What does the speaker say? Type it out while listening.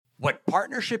what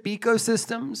partnership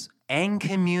ecosystems and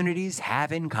communities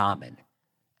have in common,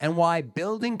 and why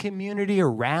building community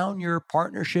around your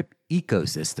partnership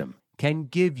ecosystem can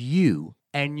give you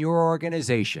and your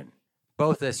organization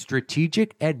both a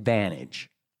strategic advantage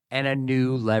and a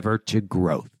new lever to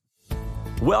growth.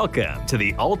 Welcome to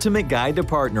the Ultimate Guide to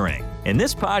Partnering. In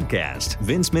this podcast,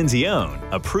 Vince Menzione,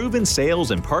 a proven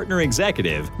sales and partner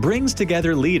executive, brings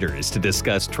together leaders to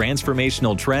discuss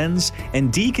transformational trends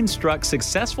and deconstruct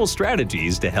successful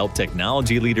strategies to help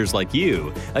technology leaders like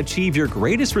you achieve your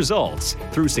greatest results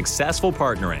through successful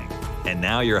partnering. And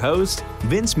now your host,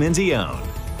 Vince Menzione.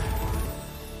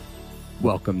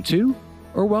 Welcome to,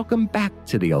 or welcome back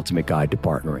to the Ultimate Guide to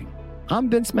Partnering. I'm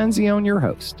Vince Menzione, your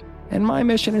host, and my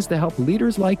mission is to help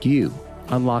leaders like you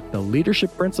unlock the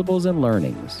leadership principles and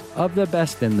learnings of the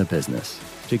best in the business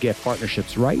to get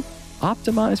partnerships right,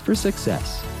 optimize for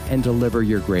success, and deliver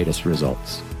your greatest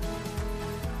results.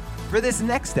 For this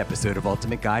next episode of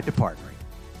Ultimate Guide to Partnering,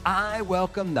 I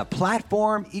welcome the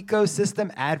platform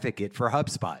ecosystem advocate for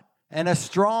HubSpot and a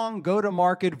strong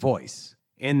go-to-market voice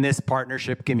in this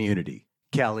partnership community,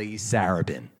 Kelly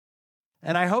Sarabin.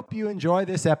 And I hope you enjoy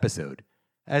this episode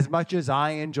as much as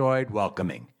I enjoyed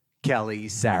welcoming Kelly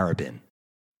Sarabin.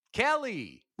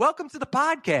 Kelly, welcome to the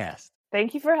podcast.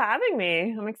 Thank you for having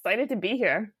me. I'm excited to be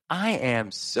here. I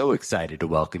am so excited to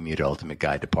welcome you to Ultimate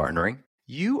Guide to Partnering.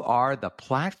 You are the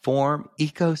platform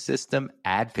ecosystem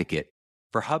advocate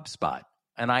for HubSpot,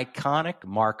 an iconic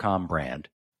Marcom brand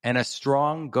and a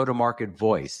strong go-to-market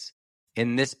voice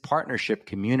in this partnership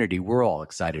community we're all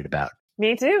excited about.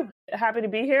 Me too. Happy to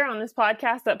be here on this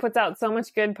podcast that puts out so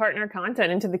much good partner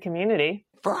content into the community.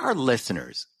 For our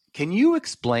listeners, can you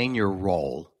explain your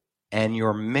role and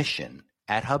your mission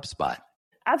at HubSpot?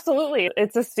 Absolutely.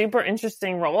 It's a super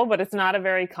interesting role, but it's not a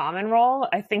very common role.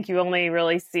 I think you only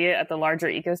really see it at the larger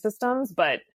ecosystems,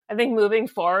 but I think moving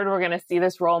forward, we're going to see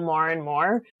this role more and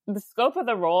more. The scope of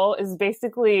the role is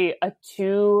basically a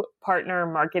two-partner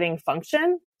marketing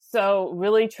function. So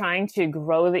really trying to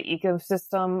grow the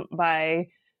ecosystem by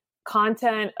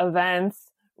content, events,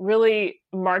 really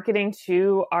marketing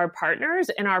to our partners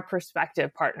and our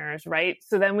prospective partners, right?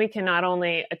 So then we can not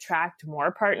only attract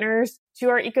more partners to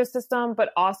our ecosystem,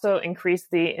 but also increase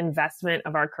the investment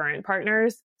of our current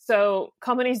partners. So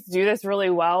companies do this really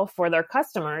well for their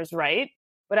customers, right?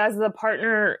 But as the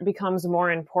partner becomes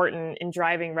more important in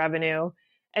driving revenue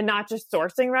and not just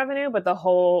sourcing revenue, but the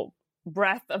whole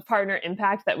breadth of partner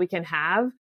impact that we can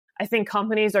have, I think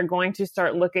companies are going to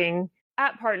start looking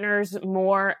at partners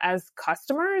more as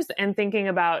customers and thinking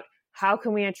about how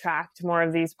can we attract more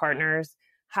of these partners?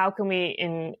 How can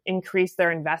we increase their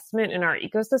investment in our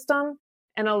ecosystem?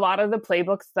 And a lot of the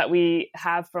playbooks that we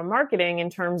have from marketing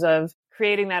in terms of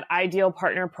creating that ideal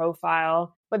partner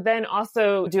profile, but then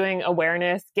also doing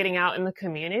awareness, getting out in the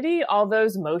community, all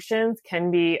those motions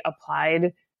can be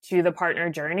applied to the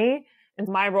partner journey. And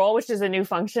my role, which is a new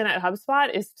function at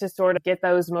HubSpot, is to sort of get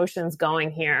those motions going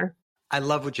here. I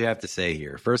love what you have to say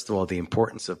here. First of all, the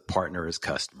importance of partner as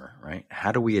customer, right?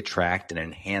 How do we attract and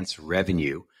enhance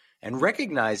revenue? And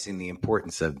recognizing the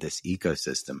importance of this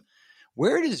ecosystem,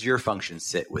 where does your function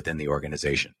sit within the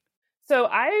organization? So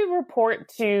I report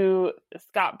to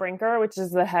Scott Brinker, which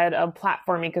is the head of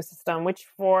platform ecosystem, which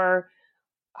for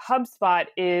HubSpot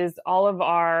is all of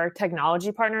our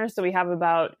technology partners. So we have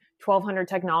about 1,200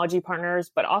 technology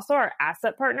partners, but also our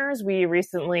asset partners. We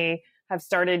recently have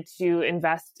started to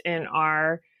invest in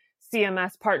our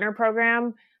CMS partner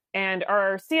program and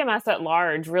our CMS at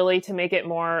large, really to make it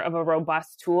more of a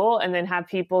robust tool and then have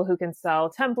people who can sell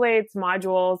templates,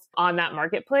 modules on that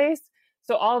marketplace.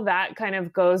 So all of that kind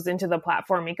of goes into the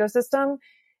platform ecosystem.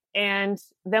 And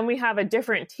then we have a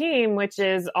different team, which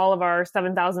is all of our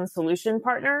 7,000 solution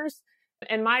partners.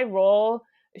 And my role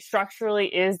structurally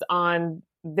is on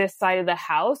this side of the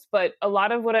house, but a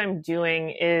lot of what I'm doing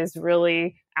is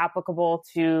really applicable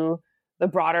to the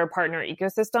broader partner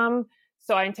ecosystem.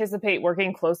 So I anticipate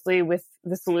working closely with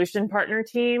the solution partner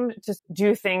team to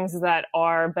do things that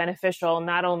are beneficial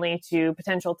not only to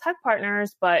potential tech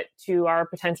partners, but to our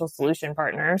potential solution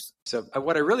partners. So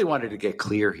what I really wanted to get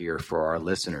clear here for our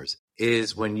listeners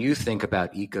is when you think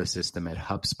about ecosystem at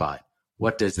HubSpot,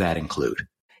 what does that include?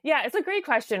 Yeah, it's a great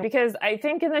question because I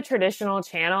think in the traditional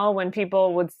channel, when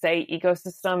people would say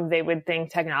ecosystem, they would think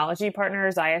technology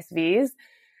partners, ISVs.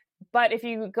 But if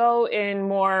you go in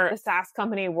more SaaS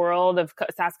company world of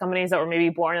SaaS companies that were maybe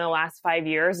born in the last 5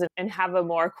 years and have a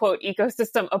more, quote,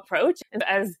 ecosystem approach, and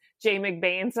as Jay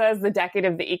McBain says, the decade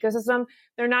of the ecosystem,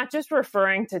 they're not just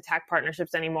referring to tech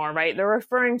partnerships anymore, right? They're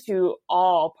referring to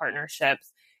all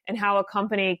partnerships and how a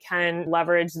company can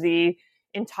leverage the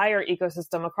entire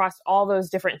ecosystem across all those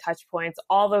different touch points,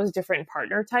 all those different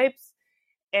partner types.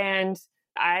 And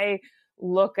I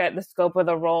look at the scope of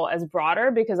the role as broader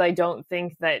because I don't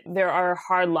think that there are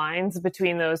hard lines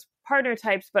between those partner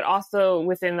types, but also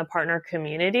within the partner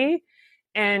community.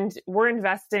 And we're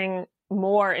investing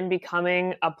more in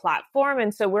becoming a platform.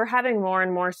 And so we're having more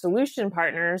and more solution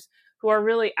partners who are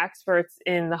really experts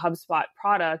in the HubSpot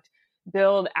product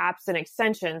build apps and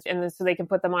extensions, and so they can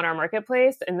put them on our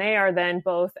marketplace. And they are then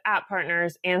both app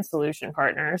partners and solution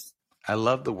partners. I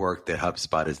love the work that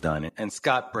HubSpot has done. And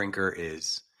Scott Brinker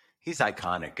he's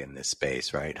iconic in this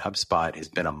space, right? HubSpot has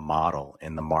been a model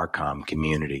in the Marcom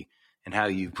community and how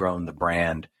you've grown the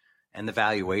brand and the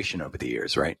valuation over the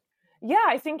years, right? Yeah,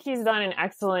 I think he's done an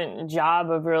excellent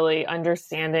job of really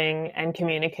understanding and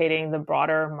communicating the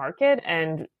broader market.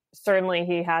 And certainly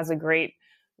he has a great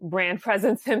brand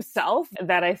presence himself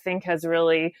that I think has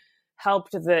really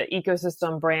helped the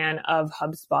ecosystem brand of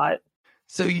HubSpot.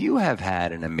 So you have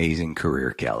had an amazing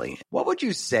career, Kelly. What would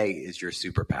you say is your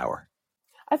superpower?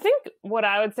 I think what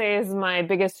I would say is my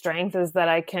biggest strength is that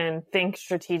I can think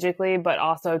strategically, but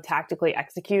also tactically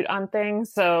execute on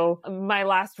things. So my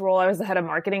last role, I was the head of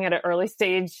marketing at an early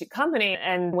stage company.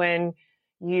 And when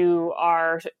you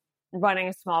are running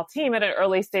a small team at an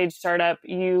early stage startup,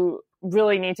 you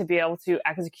really need to be able to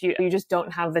execute. You just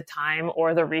don't have the time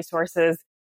or the resources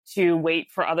to wait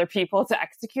for other people to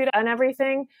execute on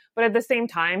everything. But at the same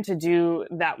time, to do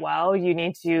that well, you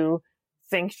need to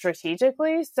think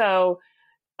strategically. So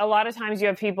a lot of times you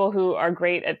have people who are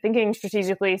great at thinking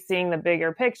strategically, seeing the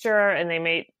bigger picture, and they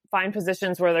may find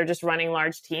positions where they're just running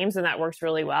large teams, and that works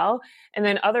really well. And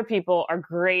then other people are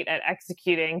great at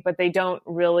executing, but they don't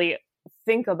really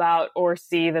think about or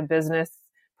see the business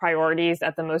priorities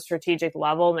at the most strategic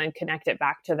level and then connect it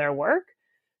back to their work.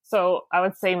 So I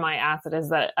would say my asset is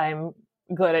that I'm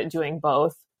good at doing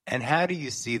both. And how do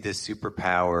you see this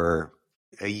superpower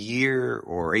a year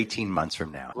or 18 months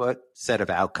from now? What set of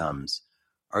outcomes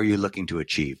are you looking to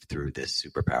achieve through this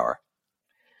superpower?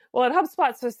 Well, at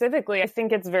HubSpot specifically, I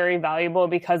think it's very valuable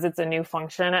because it's a new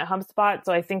function at HubSpot.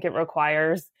 So I think it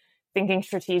requires thinking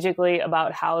strategically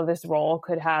about how this role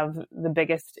could have the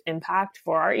biggest impact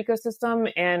for our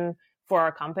ecosystem and for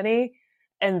our company,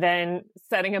 and then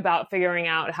setting about figuring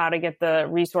out how to get the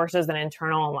resources and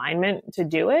internal alignment to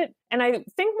do it. And I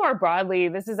think more broadly,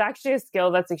 this is actually a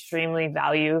skill that's extremely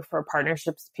valued for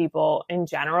partnerships people in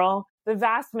general. The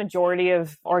vast majority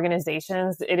of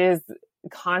organizations, it is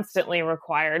constantly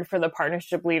required for the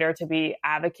partnership leader to be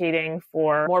advocating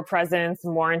for more presence,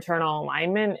 more internal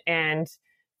alignment, and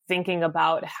thinking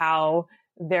about how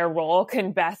their role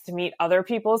can best meet other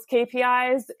people's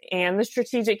KPIs and the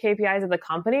strategic KPIs of the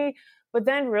company, but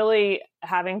then really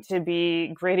having to be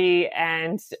gritty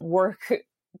and work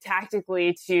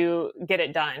tactically to get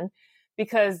it done.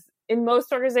 Because in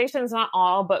most organizations, not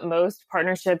all, but most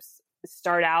partnerships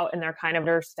start out and they're kind of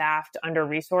understaffed,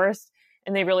 under-resourced,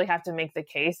 and they really have to make the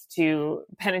case to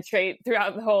penetrate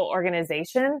throughout the whole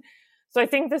organization. So I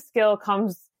think the skill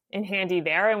comes in handy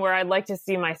there. And where I'd like to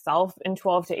see myself in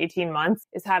 12 to 18 months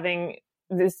is having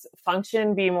this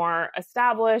function be more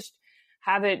established,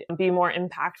 have it be more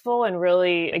impactful, and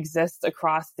really exist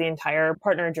across the entire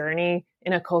partner journey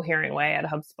in a coherent way at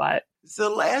HubSpot.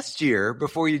 So last year,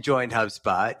 before you joined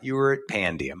HubSpot, you were at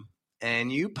Pandium and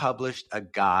you published a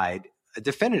guide, a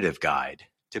definitive guide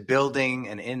to building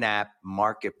an in-app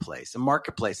marketplace. And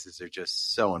marketplaces are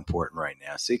just so important right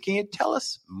now. So can you tell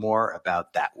us more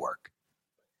about that work?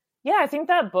 Yeah, I think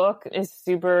that book is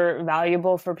super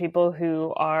valuable for people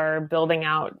who are building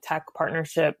out tech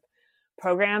partnership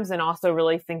programs and also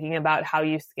really thinking about how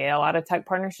you scale out a tech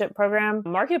partnership program.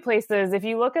 Marketplaces, if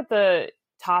you look at the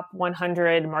top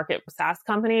 100 market SaaS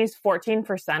companies, 14%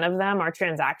 of them are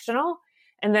transactional.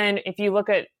 And then if you look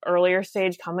at earlier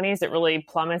stage companies, it really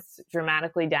plummets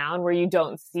dramatically down where you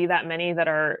don't see that many that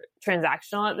are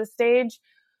transactional at this stage.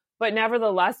 But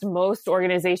nevertheless, most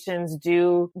organizations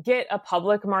do get a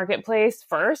public marketplace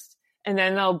first, and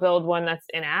then they'll build one that's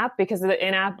in-app because the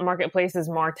in-app marketplace is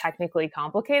more technically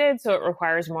complicated. So it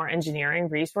requires more engineering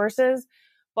resources.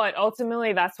 But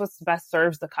ultimately, that's what best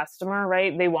serves the customer,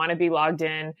 right? They want to be logged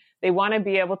in. They want to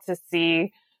be able to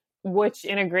see which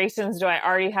integrations do I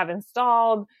already have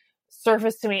installed,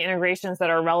 surface to me integrations that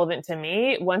are relevant to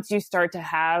me. Once you start to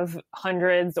have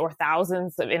hundreds or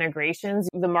thousands of integrations,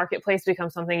 the marketplace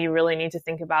becomes something you really need to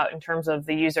think about in terms of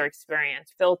the user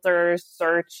experience. Filters,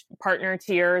 search, partner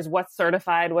tiers, what's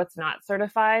certified, what's not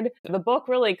certified. The book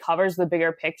really covers the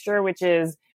bigger picture, which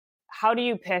is how do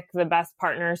you pick the best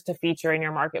partners to feature in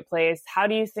your marketplace? How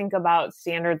do you think about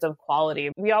standards of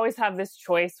quality? We always have this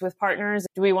choice with partners.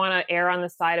 Do we want to err on the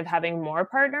side of having more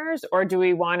partners, or do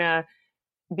we want to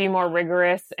be more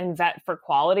rigorous and vet for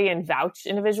quality and vouch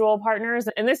individual partners?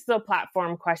 And this is a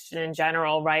platform question in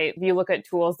general, right? If you look at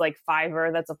tools like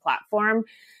Fiverr, that's a platform,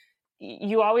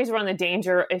 you always run the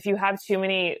danger if you have too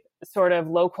many sort of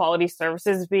low quality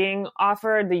services being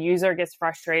offered, the user gets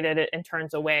frustrated and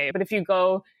turns away. But if you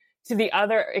go to the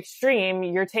other extreme,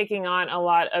 you're taking on a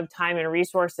lot of time and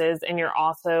resources, and you're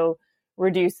also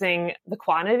reducing the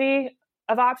quantity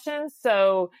of options.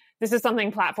 So this is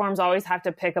something platforms always have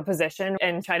to pick a position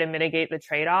and try to mitigate the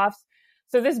trade-offs.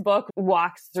 So this book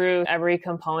walks through every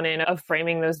component of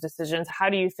framing those decisions. How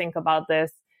do you think about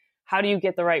this? How do you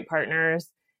get the right partners?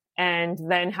 And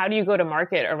then how do you go to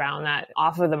market around that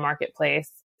off of the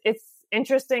marketplace? It's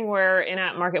interesting where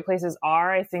in-app marketplaces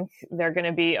are. I think they're going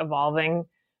to be evolving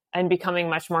and becoming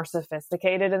much more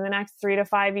sophisticated in the next 3 to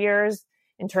 5 years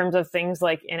in terms of things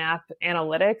like in-app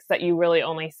analytics that you really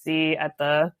only see at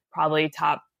the probably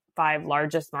top 5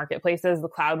 largest marketplaces. The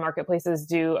cloud marketplaces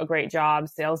do a great job.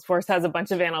 Salesforce has a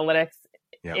bunch of analytics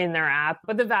in their app,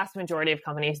 but the vast majority of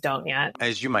companies don't yet.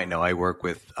 As you might know, I work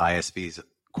with ISVs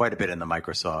quite a bit in the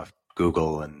Microsoft,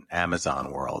 Google, and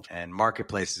Amazon world. And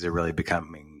marketplaces are really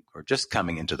becoming or just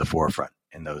coming into the forefront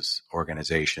in those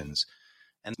organizations.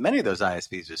 And many of those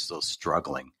ISVs are still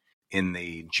struggling in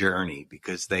the journey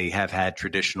because they have had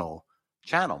traditional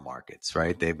channel markets,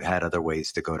 right? They've had other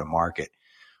ways to go to market.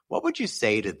 What would you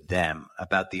say to them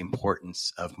about the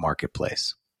importance of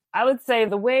marketplace? I would say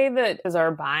the way that businesses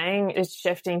are buying is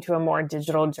shifting to a more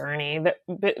digital journey.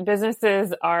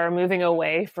 Businesses are moving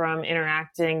away from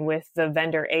interacting with the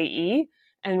vendor AE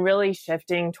and really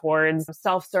shifting towards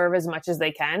self-serve as much as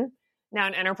they can. Now,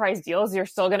 in enterprise deals, you're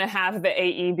still going to have the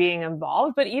AE being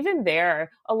involved, but even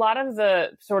there, a lot of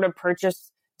the sort of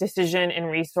purchase decision and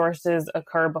resources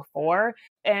occur before.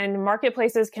 And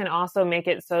marketplaces can also make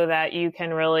it so that you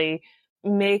can really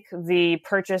make the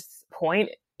purchase point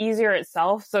easier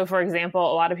itself. So for example,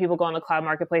 a lot of people go on the cloud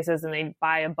marketplaces and they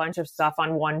buy a bunch of stuff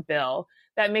on one bill.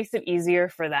 That makes it easier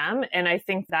for them. And I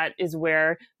think that is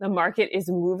where the market is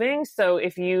moving. So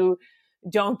if you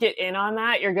don't get in on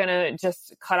that, you're going to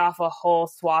just cut off a whole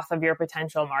swath of your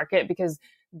potential market because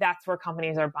that's where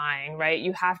companies are buying, right?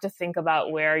 You have to think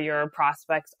about where your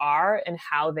prospects are and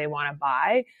how they want to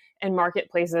buy. And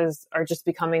marketplaces are just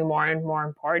becoming more and more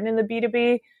important in the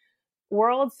B2B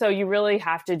world. So you really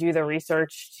have to do the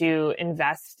research to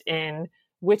invest in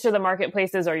which of the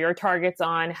marketplaces are your targets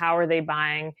on, how are they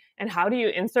buying, and how do you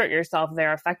insert yourself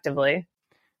there effectively?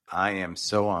 I am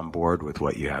so on board with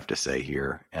what you have to say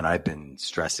here. And I've been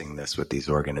stressing this with these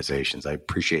organizations. I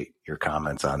appreciate your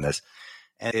comments on this.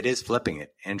 And it is flipping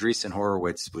it. Andreessen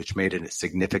Horowitz, which made a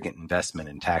significant investment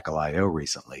in Tackle.io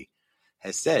recently,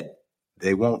 has said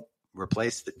they won't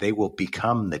replace it. They will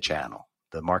become the channel.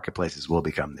 The marketplaces will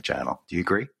become the channel. Do you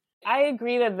agree? I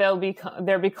agree that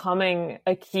they're becoming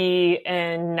a key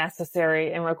and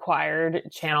necessary and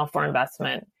required channel for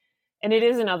investment. And it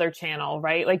is another channel,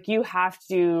 right? Like you have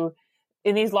to,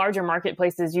 in these larger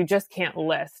marketplaces, you just can't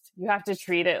list. You have to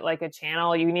treat it like a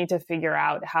channel. You need to figure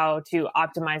out how to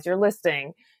optimize your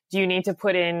listing. Do you need to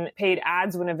put in paid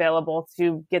ads when available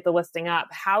to get the listing up?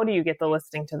 How do you get the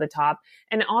listing to the top?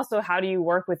 And also, how do you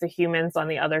work with the humans on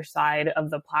the other side of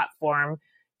the platform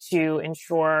to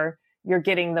ensure you're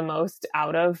getting the most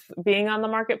out of being on the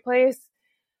marketplace?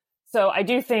 So I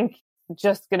do think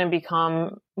just going to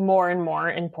become more and more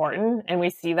important. And we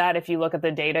see that if you look at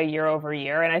the data year over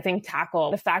year. And I think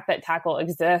Tackle, the fact that Tackle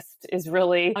exists is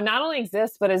really not only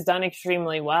exists, but has done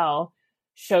extremely well,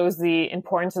 shows the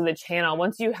importance of the channel.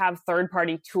 Once you have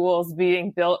third-party tools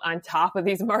being built on top of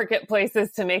these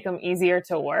marketplaces to make them easier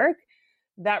to work,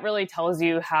 that really tells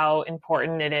you how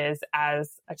important it is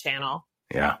as a channel.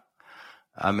 Yeah,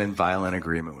 I'm in violent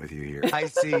agreement with you here.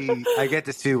 I get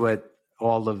to see what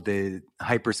all of the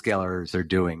hyperscalers are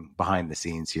doing behind the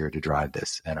scenes here to drive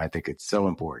this. And I think it's so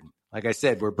important. Like I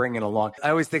said, we're bringing along,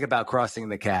 I always think about crossing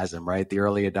the chasm, right? The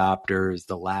early adopters,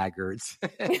 the laggards.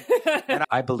 And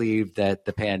I believe that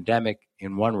the pandemic,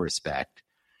 in one respect,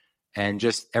 and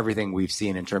just everything we've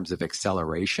seen in terms of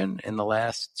acceleration in the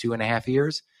last 2.5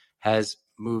 years has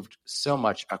moved so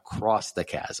much across the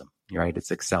chasm, right?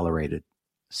 It's accelerated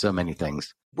so many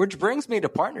things. Which brings me to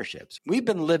partnerships. We've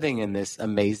been living in this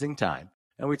amazing time.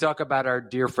 And we talk about our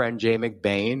dear friend, Jay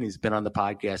McBain, who's been on the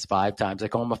podcast 5 times. I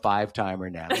call him a 5-timer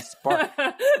now.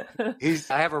 I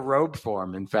have a robe for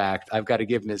him. In fact, I've got to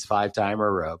give him his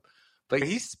 5-timer robe. But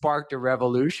he sparked a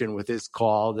revolution with his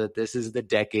call that this is the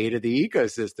decade of the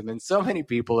ecosystem. And so many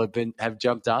people have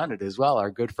jumped on it as well.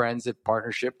 Our good friends at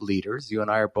Partnership Leaders, you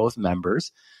and I are both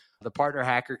members. The Partner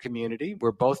Hacker community,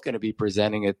 we're both going to be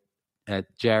presenting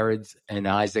at Jared's and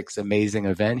Isaac's amazing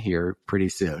event here pretty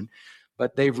soon.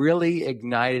 But they've really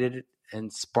ignited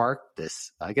and sparked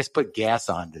this. I guess put gas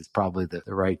on is probably the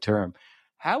right term.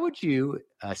 How would you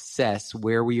assess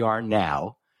where we are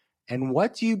now? And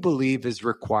what do you believe is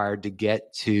required to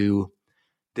get to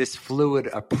this fluid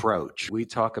approach? We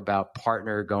talk about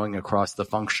partner going across the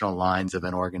functional lines of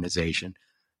an organization.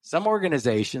 Some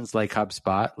organizations like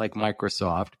HubSpot, like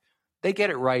Microsoft, they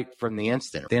get it right from the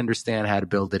instant. They understand how to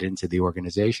build it into the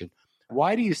organization.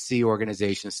 Why do you see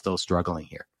organizations still struggling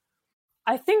here?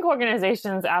 I think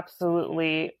organizations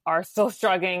absolutely are still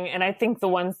struggling. And I think the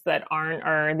ones that aren't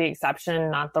are the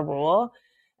exception, not the rule.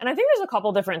 And I think there's a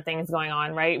couple different things going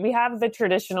on, right? We have the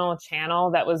traditional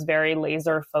channel that was very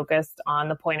laser focused on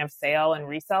the point of sale and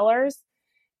resellers.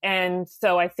 And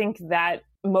so I think that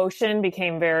motion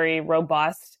became very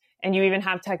robust, and you even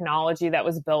have technology that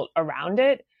was built around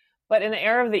it. But in the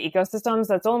era of the ecosystems,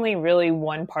 that's only really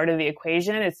one part of the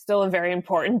equation. It's still a very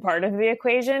important part of the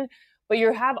equation, but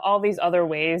you have all these other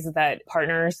ways that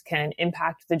partners can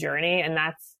impact the journey. And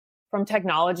that's from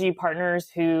technology partners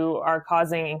who are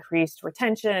causing increased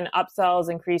retention, upsells,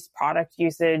 increased product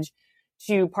usage,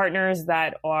 to partners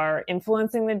that are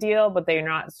influencing the deal, but they're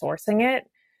not sourcing it.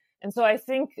 And so I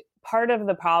think part of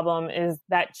the problem is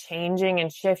that changing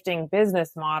and shifting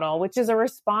business model, which is a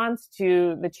response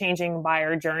to the changing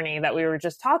buyer journey that we were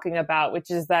just talking about,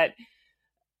 which is that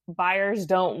buyers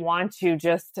don't want to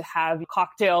just have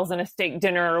cocktails and a steak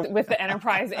dinner with the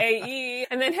enterprise AE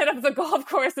and then hit up the golf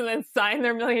course and then sign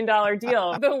their $1 million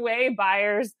deal. The way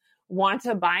buyers want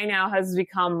to buy now has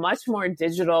become much more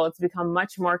digital. It's become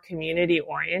much more community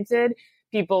oriented.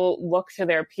 People look to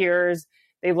their peers.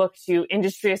 They look to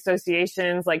industry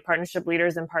associations like Partnership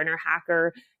Leaders and Partner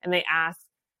Hacker, and they ask,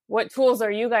 what tools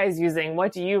are you guys using?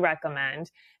 What do you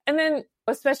recommend? And then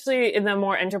especially in the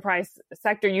more enterprise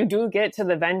sector, you do get to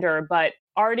the vendor, but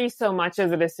already so much of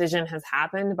the decision has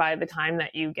happened by the time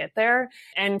that you get there.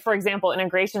 And for example,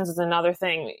 integrations is another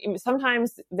thing.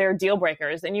 Sometimes they're deal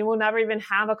breakers, and you will never even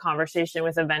have a conversation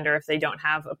with a vendor if they don't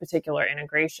have a particular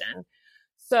integration.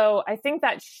 So I think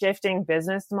that shifting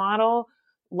business model,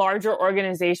 larger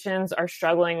organizations are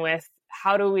struggling with,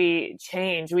 how do we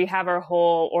change? We have our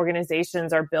whole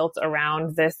organizations are built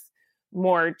around this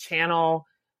more channel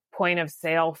point of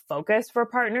sale focus for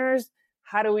partners.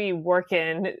 How do we work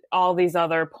in all these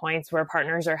other points where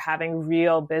partners are having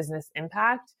real business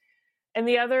impact? And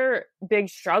the other big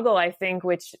struggle, I think,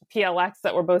 which PLX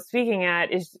that we're both speaking at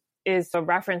is a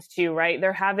reference to, right?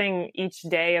 They're having each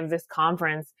day of this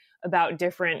conference about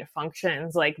different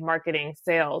functions like marketing,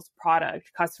 sales,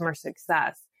 product, customer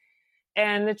success.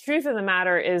 And the truth of the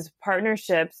matter is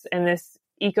partnerships in this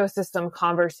ecosystem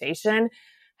conversation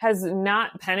has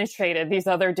not penetrated these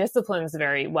other disciplines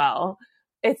very well.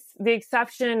 It's the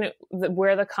exception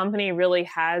where the company really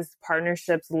has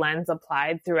partnerships lens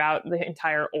applied throughout the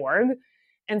entire org.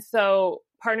 And so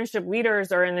partnership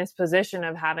leaders are in this position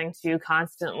of having to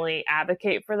constantly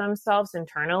advocate for themselves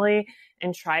internally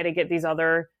and try to get these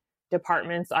other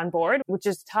departments on board, which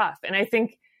is tough. And I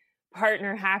think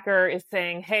Partner Hacker is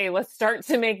saying, hey, let's start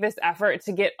to make this effort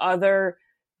to get other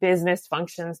business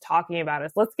functions talking about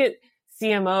us. Let's get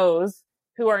CMOs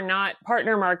who are not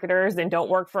partner marketers and don't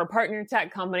work for a partner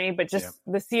tech company, but just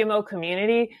the CMO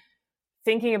community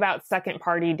thinking about second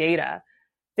party data,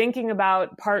 thinking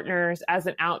about partners as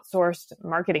an outsourced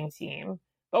marketing team.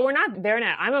 But we're not there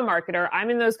now. I'm a marketer.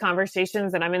 I'm in those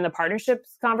conversations and I'm in the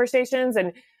partnerships conversations,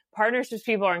 and partnerships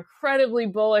people are incredibly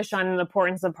bullish on the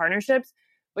importance of partnerships.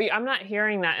 But I'm not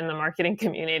hearing that in the marketing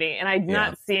community, and I'm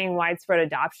not seeing widespread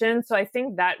adoption. So I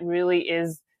think that really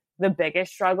is the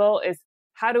biggest struggle, is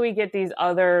how do we get these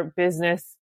other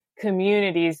business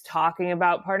communities talking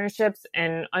about partnerships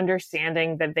and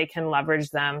understanding that they can leverage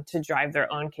them to drive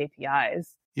their own KPIs?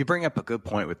 You bring up a good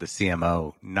point with the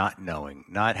CMO not knowing,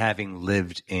 not having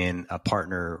lived in a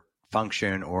partner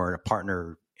function or a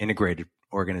partner integrated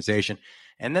organization.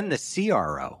 And then the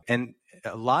CRO. And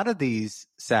a lot of these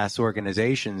SaaS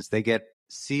organizations, they get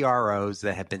CROs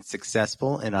that have been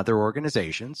successful in other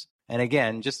organizations. And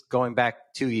again, just going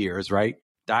back 2 years, right?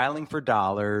 Dialing for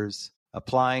dollars,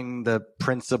 applying the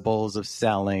principles of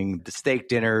selling, the steak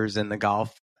dinners and the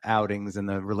golf outings and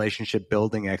the relationship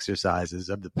building exercises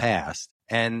of the past.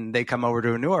 And they come over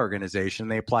to a new organization,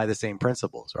 they apply the same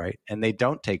principles, right? And they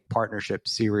don't take partnership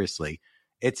seriously.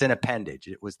 It's an appendage.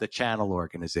 It was the channel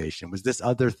organization. It was this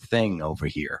other thing over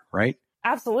here, right?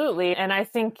 Absolutely. And I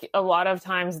think a lot of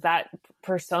times that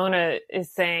persona is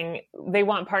saying they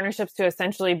want partnerships to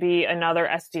essentially be another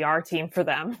SDR team for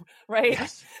them, right?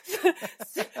 Yes.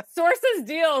 Sources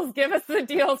deals, give us the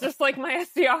deals just like my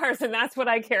SDRs. And that's what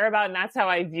I care about. And that's how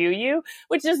I view you,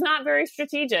 which is not very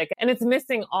strategic. And it's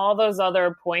missing all those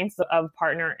other points of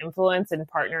partner influence and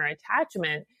partner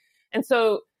attachment. And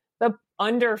so the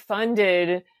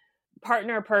underfunded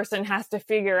partner person has to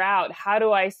figure out, how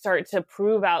do I start to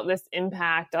prove out this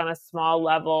impact on a small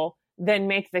level, then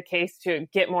make the case to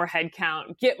get more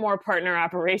headcount, get more partner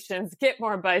operations, get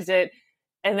more budget,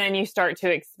 and then you start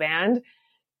to expand.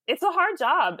 It's a hard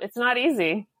job. It's not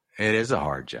easy. It is a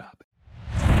hard job.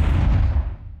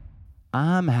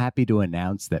 I'm happy to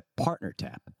announce that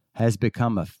PartnerTap has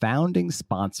become a founding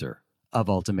sponsor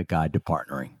of Ultimate Guide to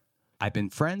Partnering. I've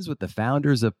been friends with the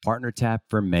founders of PartnerTap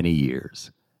for many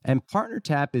years. And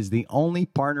PartnerTap is the only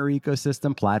partner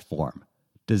ecosystem platform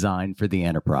designed for the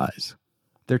enterprise.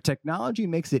 Their technology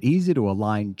makes it easy to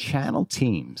align channel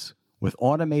teams with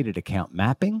automated account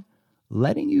mapping,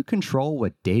 letting you control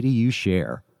what data you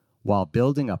share while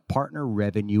building a partner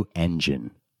revenue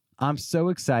engine. I'm so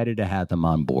excited to have them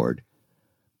on board.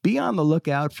 Be on the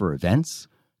lookout for events,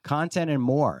 content, and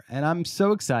more. And I'm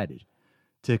so excited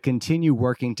to continue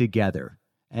working together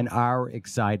in our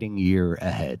exciting year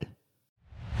ahead.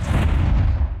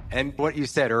 And what you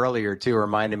said earlier, too,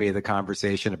 reminded me of the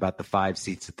conversation about the 5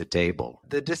 seats at the table.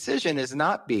 The decision is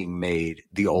not being made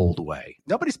the old way.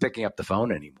 Nobody's picking up the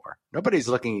phone anymore. Nobody's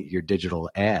looking at your digital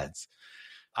ads.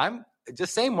 I'm the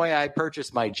same way I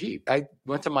purchased my Jeep. I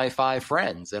went to my 5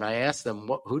 friends and I asked them,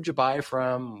 who'd you buy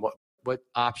from? What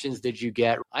options did you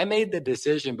get? I made the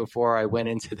decision before I went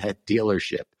into that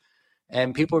dealership.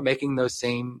 And people are making those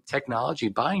same technology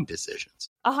buying decisions.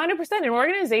 100%. And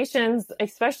organizations,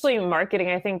 especially marketing,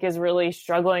 I think is really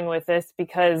struggling with this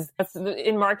because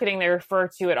in marketing, they refer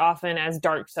to it often as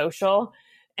dark social,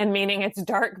 and meaning it's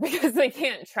dark because they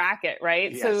can't track it,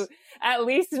 right? Yes. So at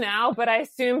least now, but I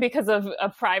assume because of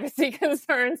privacy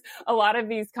concerns, a lot of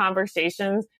these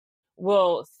conversations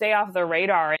will stay off the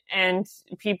radar and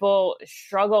people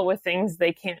struggle with things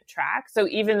they can't track. So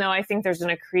even though I think there's an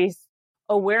increased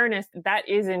awareness, that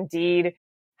is indeed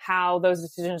how those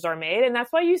decisions are made. And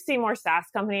that's why you see more SaaS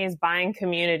companies buying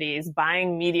communities,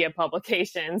 buying media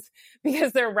publications,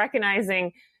 because they're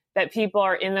recognizing that people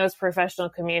are in those professional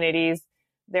communities.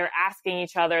 They're asking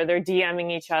each other, they're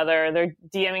DMing each other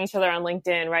on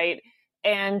LinkedIn, right?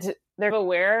 And they're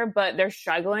aware, but they're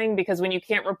struggling because when you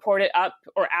can't report it up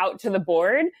or out to the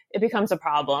board, it becomes a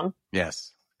problem.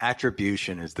 Yes.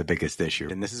 Attribution is the biggest issue.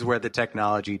 And this is where the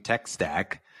technology tech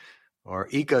stack or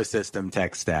ecosystem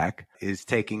tech stack is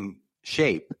taking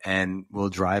shape and will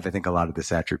drive, I think, a lot of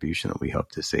this attribution that we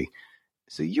hope to see.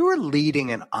 So you're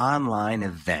leading an online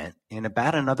event in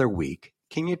about another week.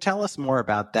 Can you tell us more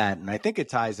about that? And I think it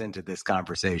ties into this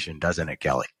conversation, doesn't it,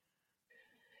 Kelly?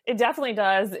 It definitely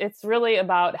does. It's really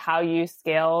about how you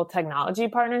scale technology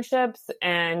partnerships.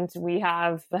 And we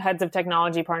have the heads of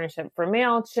technology partnership for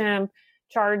MailChimp,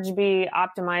 Chargebee,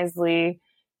 Optimizely,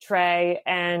 Tray,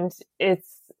 and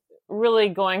it's really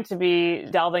going to be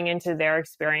delving into their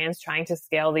experience trying to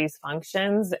scale these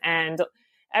functions. And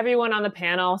everyone on the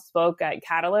panel spoke at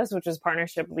Catalyst, which is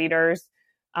Partnership Leaders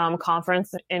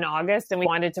conference in August. And we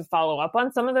wanted to follow up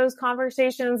on some of those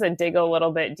conversations and dig a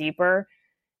little bit deeper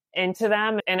into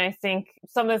them. And I think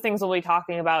some of the things we'll be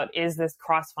talking about is this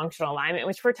cross-functional alignment,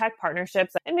 which for tech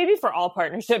partnerships and maybe for all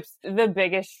partnerships, the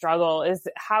biggest struggle is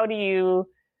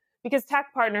because tech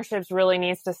partnerships really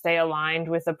needs to stay aligned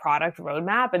with the product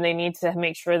roadmap, and they need to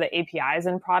make sure that APIs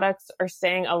and products are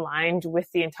staying aligned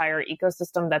with the entire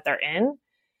ecosystem that they're in.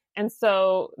 And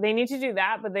so they need to do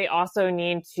that, but they also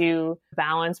need to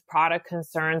balance product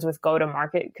concerns with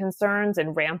go-to-market concerns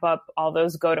and ramp up all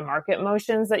those go-to-market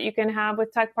motions that you can have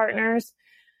with tech partners.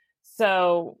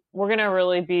 So we're going to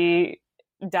really be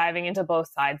diving into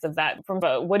both sides of that. From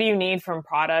what do you need from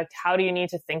product? How do you need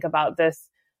to think about this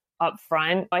up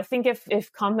front? I think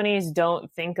if companies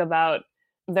don't think about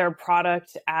their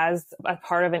product as a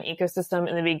part of an ecosystem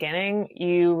in the beginning,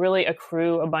 you really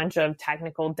accrue a bunch of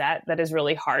technical debt that is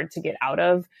really hard to get out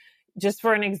of. Just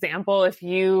for an example, if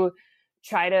you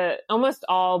almost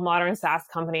all modern SaaS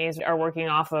companies are working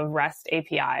off of REST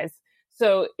APIs.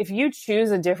 So if you choose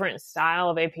a different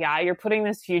style of API, you're putting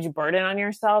this huge burden on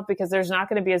yourself because there's not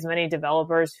going to be as many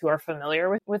developers who are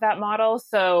familiar with that model.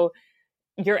 So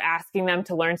you're asking them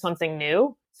to learn something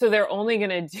new. So they're only going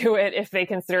to do it if they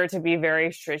consider it to be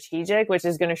very strategic, which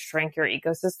is going to shrink your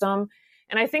ecosystem.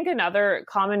 And I think another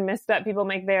common miss that people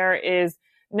make there is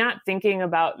not thinking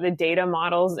about the data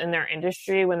models in their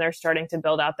industry when they're starting to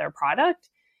build out their product.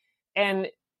 And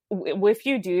if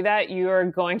you do that,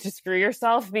 you're going to screw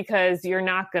yourself because you're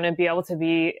not going to be able to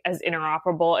be as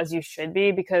interoperable as you should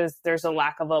be because there's a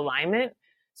lack of alignment.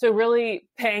 So really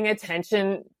paying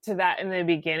attention to that in the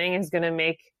beginning is going to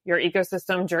make your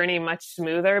ecosystem journey much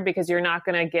smoother because you're not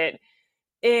going to get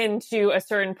into a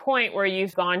certain point where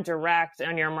you've gone direct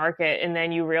on your market and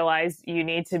then you realize you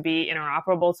need to be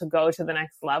interoperable to go to the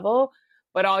next level,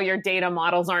 but all your data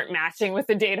models aren't matching with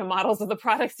the data models of the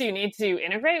products you need to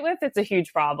integrate with. It's a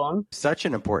huge problem. Such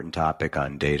an important topic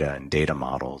on data and data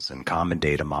models and common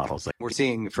data models. Like we're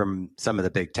seeing from some of the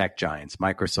big tech giants,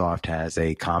 Microsoft has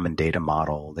a common data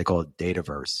model. They call it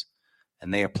Dataverse,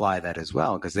 and they apply that as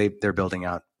well because they're building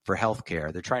out for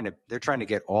healthcare. They're trying to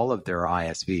get all of their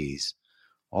ISVs,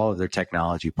 all of their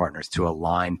technology partners to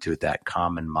align to that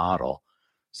common model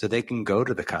so they can go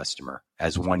to the customer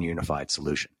as one unified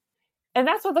solution. And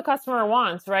that's what the customer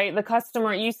wants, right? The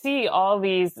customer, you see all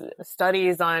these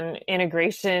studies on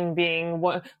integration being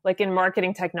like in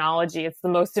marketing technology. It's the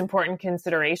most important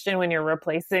consideration when you're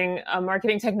replacing a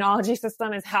marketing technology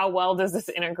system is how well does this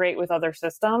integrate with other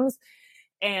systems?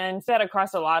 And that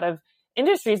across a lot of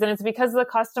industries. And it's because the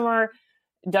customer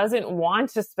doesn't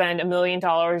want to spend $1 million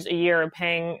a year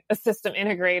paying a system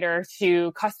integrator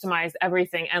to customize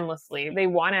everything endlessly. They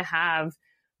want to have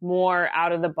more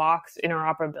out of the box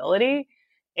interoperability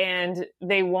and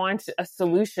they want a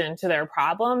solution to their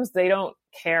problems. They don't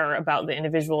care about the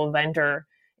individual vendor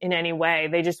in any way.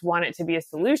 They just want it to be a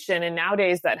solution. And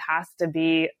nowadays that has to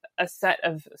be a set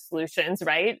of solutions,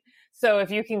 right? So if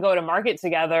you can go to market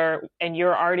together and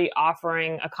you're already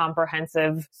offering a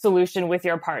comprehensive solution with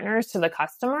your partners to the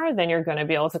customer, then you're going to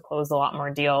be able to close a lot more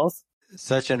deals.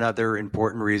 Such another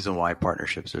important reason why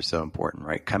partnerships are so important,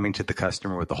 right? Coming to the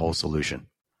customer with the whole solution.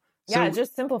 Yeah, it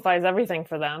just simplifies everything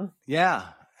for them. Yeah,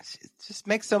 it just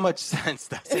makes so much sense,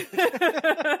 doesn't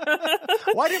it?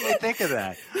 Why didn't we think of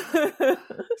that?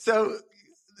 So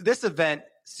this event,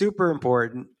 super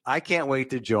important. I can't wait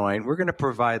to join. We're going to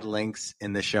provide links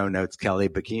in the show notes, Kelly,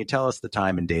 but can you tell us the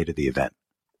time and date of the event?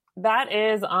 That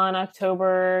is on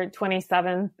October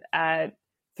 27th at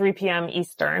 3 p.m.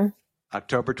 Eastern.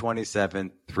 October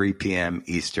 27th, 3 p.m.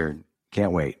 Eastern.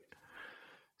 Can't wait.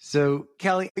 So,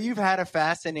 Kelly, you've had a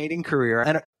fascinating career.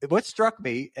 And what struck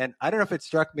me, and I don't know if it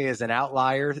struck me as an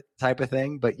outlier type of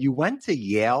thing, but you went to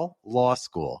Yale Law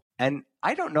School. And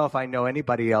I don't know if I know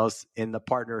anybody else in the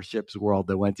partnerships world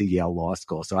that went to Yale Law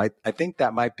School. So I think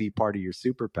that might be part of your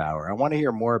superpower. I want to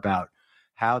hear more about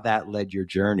how that led your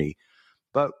journey.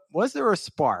 But was there a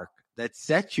spark that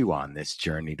set you on this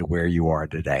journey to where you are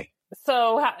today?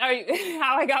 So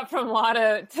how I got from law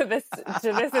to this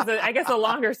is, I guess, a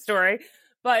longer story.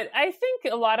 But I think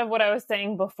a lot of what I was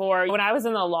saying before, when I was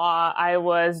in the law, I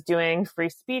was doing free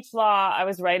speech law. I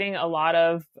was writing a lot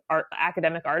of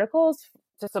academic articles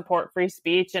to support free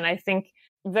speech. And I think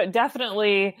that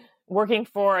definitely working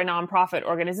for a nonprofit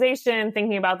organization,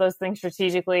 thinking about those things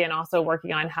strategically, and also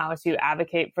working on how to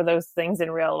advocate for those things in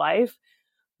real life.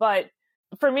 But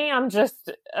for me, I'm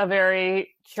just a very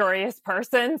curious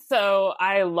person. So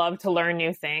I love to learn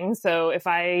new things. So if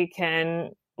I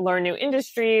can learn new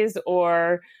industries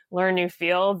or learn new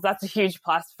fields, that's a huge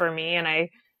plus for me. And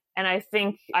I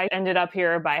think I ended up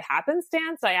here by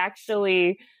happenstance. I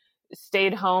actually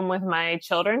stayed home with my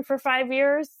children for 5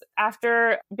 years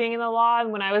after being in the law.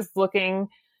 And when I was looking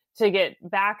to get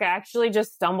back, I actually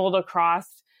just stumbled across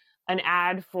an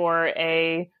ad for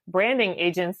a branding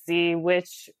agency,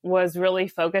 which was really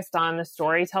focused on the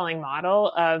storytelling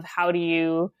model of how do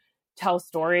you tell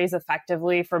stories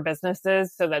effectively for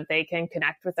businesses so that they can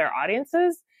connect with their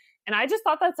audiences. And I just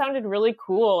thought that sounded really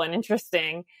cool and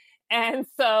interesting. And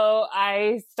so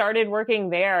I started working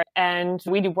there, and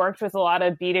we worked with a lot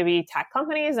of B2B tech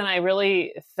companies, and I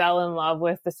really fell in love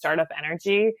with the startup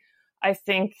energy. I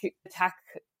think the tech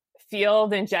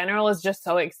field in general is just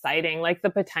so exciting, like the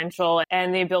potential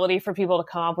and the ability for people to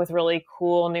come up with really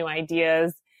cool new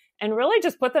ideas and really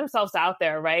just put themselves out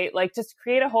there, right? Like just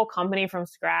create a whole company from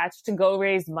scratch, to go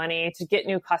raise money, to get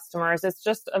new customers. It's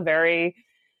just a very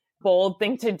bold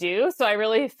thing to do. So I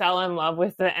really fell in love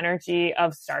with the energy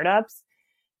of startups.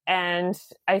 And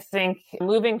I think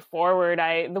moving forward,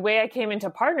 the way I came into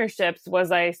partnerships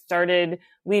was I started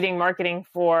leading marketing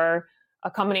for a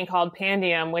company called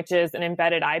Pandium, which is an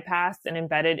embedded iPaaS, an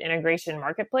embedded integration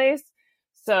marketplace.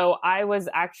 So I was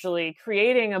actually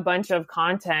creating a bunch of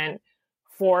content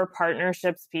for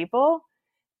partnerships people.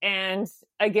 And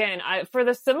again, for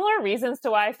the similar reasons to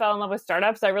why I fell in love with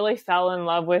startups, I really fell in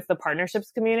love with the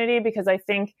partnerships community because I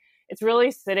think it's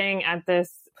really sitting at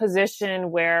this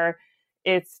position where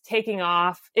It's taking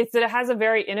off. It has a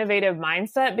very innovative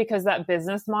mindset because that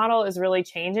business model is really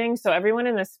changing. So everyone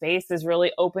in the space is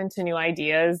really open to new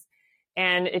ideas.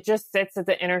 And it just sits at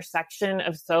the intersection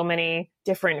of so many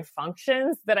different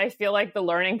functions that I feel like the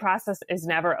learning process is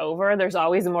never over. There's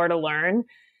always more to learn.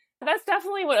 That's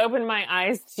definitely what opened my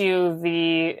eyes to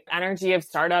the energy of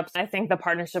startups. I think the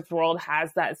partnerships world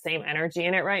has that same energy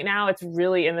in it right now. It's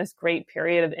really in this great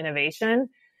period of innovation.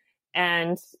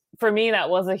 And for me, that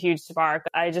was a huge spark.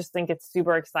 I just think it's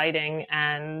super exciting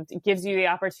and it gives you the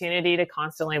opportunity to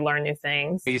constantly learn new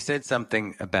things. You said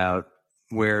something about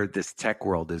where this tech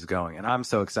world is going. And I'm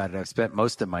so excited. I've spent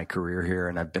most of my career here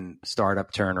and I've been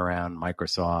startup turnaround,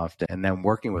 Microsoft, and then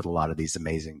working with a lot of these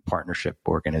amazing partnership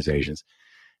organizations.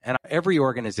 And every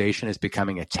organization is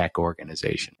becoming a tech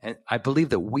organization. And I believe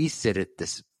that we sit at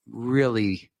this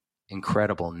really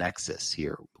incredible nexus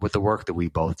here with the work that we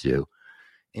both do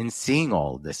in seeing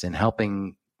all of this and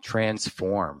helping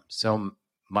transform so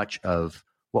much of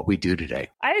what we do today.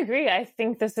 I agree. I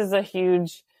think this is a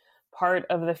huge part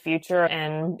of the future.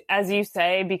 And as you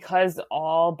say, because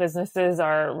all businesses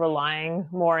are relying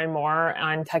more and more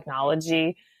on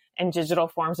technology and digital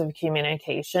forms of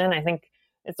communication, I think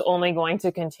it's only going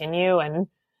to continue. And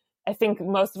I think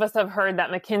most of us have heard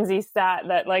that McKinsey stat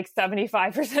that like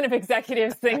 75% of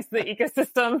executives thinks the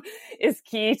ecosystem is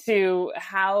key to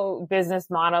how business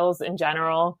models in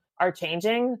general are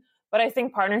changing. But I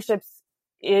think partnerships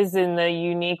is in the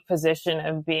unique position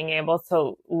of being able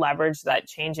to leverage that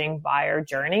changing buyer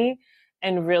journey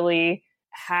and really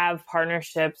have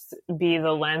partnerships be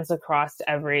the lens across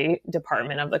every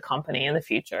department of the company in the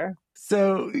future.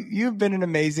 So you've been an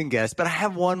amazing guest, but I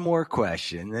have one more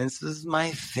question. This is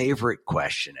my favorite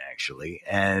question, actually.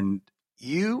 And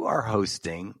you are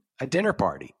hosting a dinner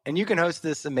party, and you can host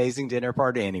this amazing dinner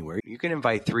party anywhere. You can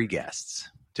invite 3 guests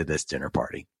to this dinner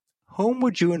party. Whom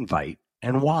would you invite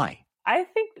and why? I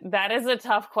think that is a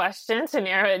tough question to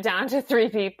narrow it down to 3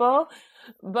 people.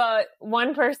 But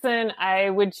one person I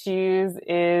would choose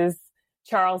is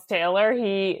Charles Taylor.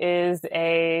 He is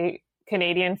a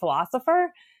Canadian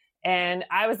philosopher, and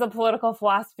I was a political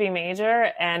philosophy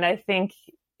major, and I think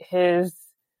his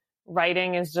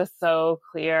writing is just so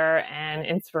clear and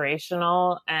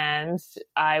inspirational, and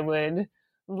I would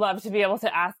love to be able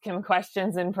to ask him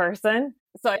questions in person.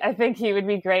 So I think he would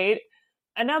be great.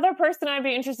 Another person I'd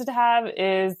be interested to have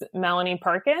is Melanie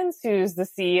Perkins, who's the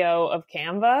CEO of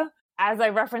Canva. As I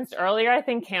referenced earlier, I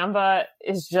think Canva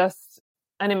is just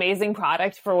an amazing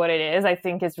product for what it is. I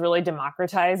think it's really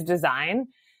democratized design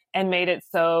and made it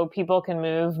so people can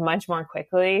move much more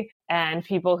quickly. And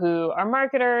people who are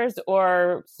marketers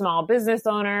or small business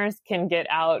owners can get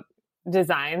out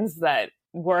designs that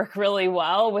work really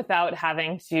well without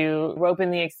having to rope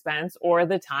in the expense or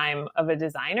the time of a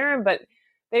designer. But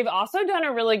they've also done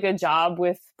a really good job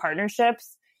with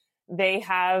partnerships. They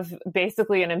have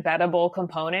basically an embeddable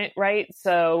component, right?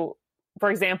 So,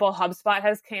 for example, HubSpot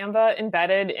has Canva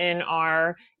embedded in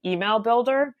our email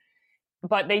builder,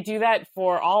 but they do that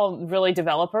for all really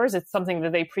developers. It's something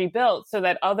that they pre-built so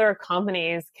that other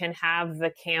companies can have the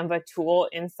Canva tool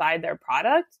inside their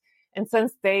product. And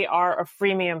since they are a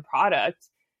freemium product,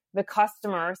 the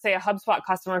customer, say a HubSpot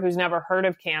customer who's never heard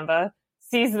of Canva,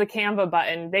 sees the Canva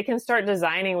button, they can start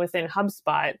designing within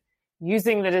HubSpot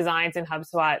using the designs in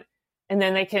HubSpot, and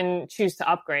then they can choose to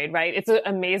upgrade, right? It's an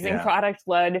amazing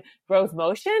product-led growth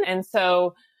motion. And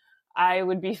so I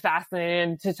would be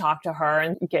fascinated to talk to her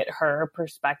and get her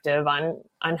perspective on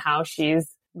how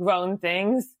she's grown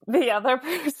things. The other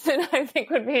person I think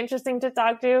would be interesting to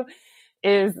talk to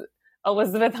is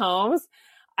Elizabeth Holmes.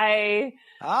 That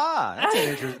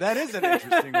is an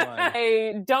interesting one.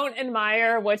 I don't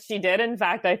admire what she did. In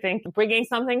fact, I think bringing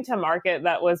something to market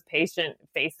that was patient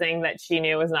facing that she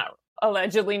knew was not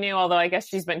allegedly knew, although I guess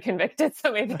she's been convicted,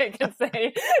 so maybe I could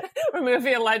say remove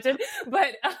the alleged.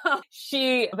 But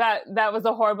that was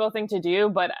a horrible thing to do.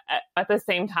 But at the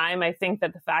same time, I think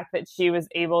that the fact that she was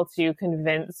able to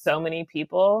convince so many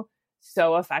people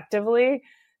so effectively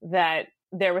that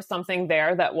there was something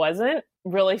there that wasn't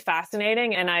really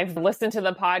fascinating. And I've listened to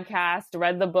the podcast,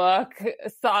 read the book,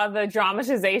 saw the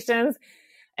dramatizations,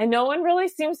 and no one really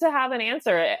seems to have an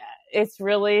answer. It's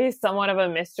really somewhat of a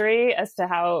mystery as to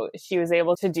how she was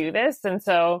able to do this. And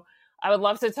so I would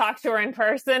love to talk to her in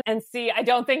person and see. I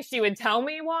don't think she would tell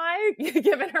me why,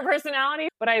 given her personality,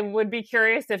 but I would be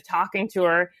curious if talking to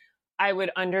her, I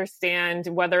would understand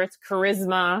whether it's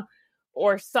charisma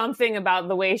or something about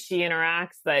the way she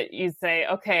interacts that you'd say,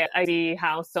 okay, I see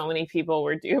how so many people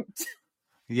were duped.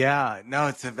 Yeah,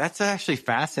 no, that's actually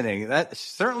fascinating. That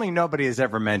certainly nobody has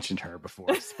ever mentioned her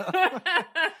before. So.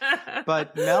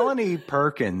 But Melanie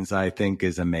Perkins, I think,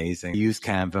 is amazing. I use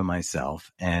Canva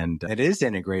myself, and it is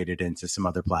integrated into some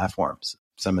other platforms,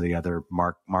 some of the other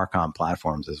Marcom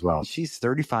platforms as well. She's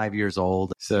 35 years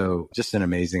old, so just an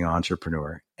amazing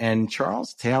entrepreneur. And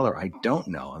Charles Taylor, I don't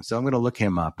know him, so I'm going to look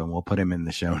him up and we'll put him in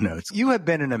the show notes. You have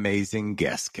been an amazing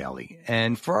guest, Kelly.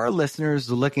 And for our listeners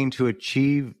looking to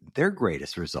achieve their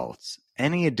greatest results,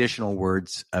 any additional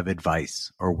words of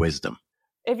advice or wisdom?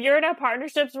 If you're in a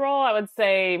partnerships role, I would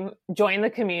say join the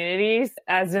communities.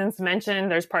 As Vince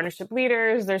mentioned, there's partnership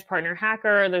leaders, there's Partner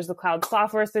Hacker, there's the Cloud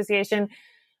Software Association.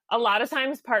 A lot of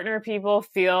times partner people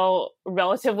feel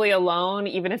relatively alone,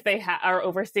 even if they are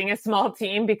overseeing a small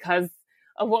team, because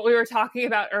of what we were talking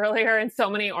about earlier. In so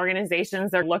many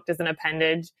organizations, they're looked as an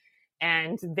appendage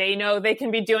and they know they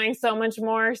can be doing so much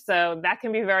more. So that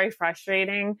can be very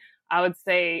frustrating. I would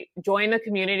say join the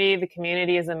community. The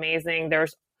community is amazing.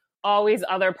 There's always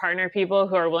other partner people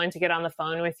who are willing to get on the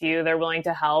phone with you. They're willing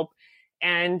to help.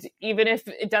 And even if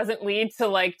it doesn't lead to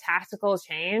like tactical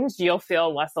change, you'll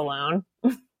feel less alone.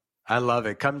 I love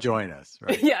it. Come join us.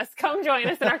 Right? Yes, come join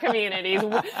us in our communities.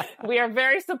 We are a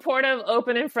very supportive,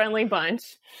 open, and friendly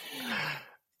bunch.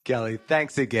 Kelly,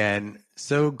 thanks again.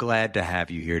 So glad to have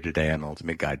you here today on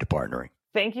Ultimate Guide to Partnering.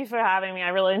 Thank you for having me. I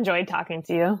really enjoyed talking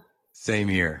to you. Same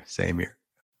here. Same here.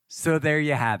 So there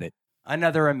you have it.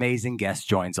 Another amazing guest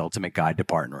joins Ultimate Guide to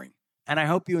Partnering. And I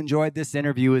hope you enjoyed this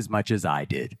interview as much as I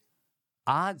did.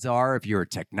 Odds are, if you're a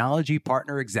technology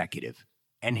partner executive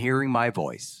and hearing my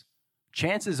voice,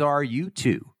 chances are you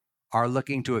too are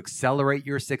looking to accelerate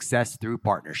your success through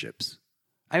partnerships.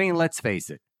 I mean, let's face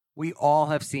it, we all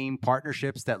have seen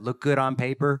partnerships that look good on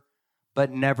paper,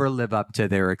 but never live up to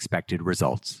their expected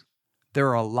results. There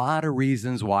are a lot of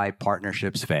reasons why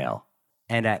partnerships fail.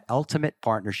 And at Ultimate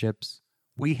Partnerships,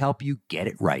 we help you get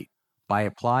it right by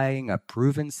applying a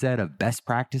proven set of best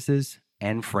practices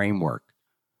and framework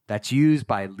that's used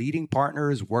by leading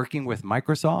partners working with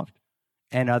Microsoft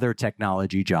and other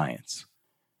technology giants.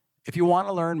 If you want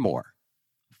to learn more,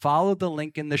 follow the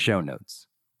link in the show notes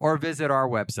or visit our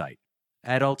website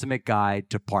at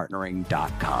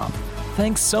ultimateguidetopartnering.com.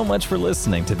 Thanks so much for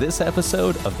listening to this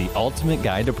episode of The Ultimate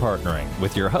Guide to Partnering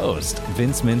with your host,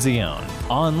 Vince Menzione.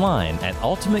 Online at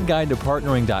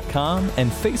ultimateguidetopartnering.com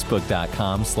and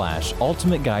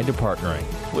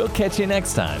facebook.com/ultimateguidetopartnering. We'll catch you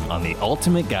next time on The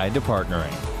Ultimate Guide to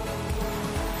Partnering.